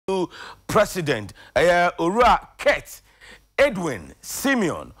president Ora Kate Edwin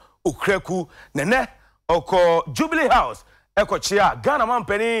Simeon Okraku nene oko Jubilee House ekochia Ghana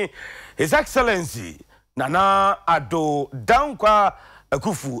mampeni His Excellency Nana Addo Dankwa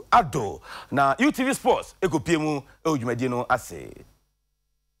Akufo-Addo na UTV Sports ekopiemu ejumadi no ase.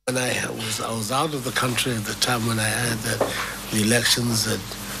 When I was out of the country at the time when I heard that the elections had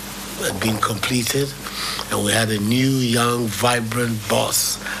been completed and we had a new, young, vibrant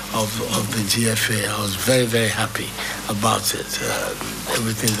boss of the GFA. I was very, very happy about it.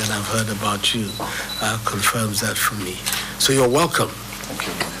 Everything that I've heard about you confirms that for me. So you're welcome. Thank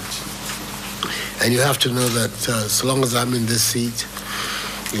you very much. And you have to know that so long as I'm in this seat,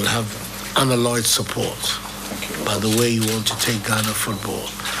 you'll have unalloyed support by the way you want to take Ghana football.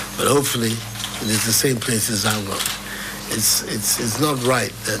 But hopefully, it is the same place as I want. It's not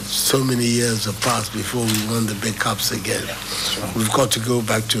right that so many years have passed before we won the big cups again. Right. We've got to go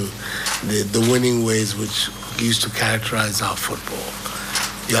back to the winning ways which used to characterize our football.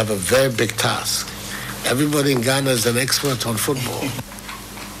 You have a very big task. Everybody in Ghana is an expert on football.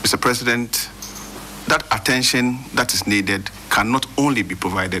 Mr. President, that attention that is needed can not only be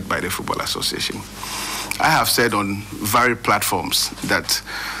provided by the Football Association. I have said on various platforms that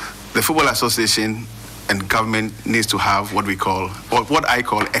the Football Association and government needs to have what I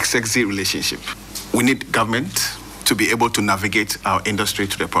call executive relationship. We need government to be able to navigate our industry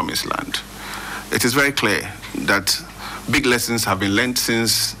to the promised land. It is very clear that big lessons have been learned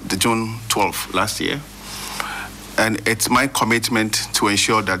since the June 12th last year. And it's my commitment to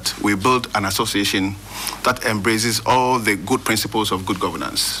ensure that we build an association that embraces all the good principles of good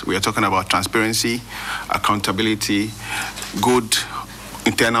governance. We are talking about transparency, accountability, good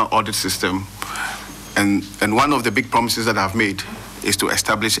internal audit system. And one of the big promises that I've made is to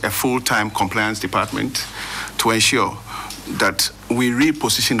establish a full-time compliance department to ensure that we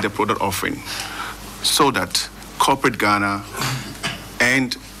reposition the product offering so that corporate Ghana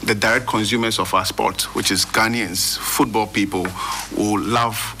and the direct consumers of our sport, which is Ghanaians, football people, will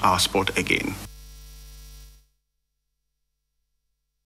love our sport again.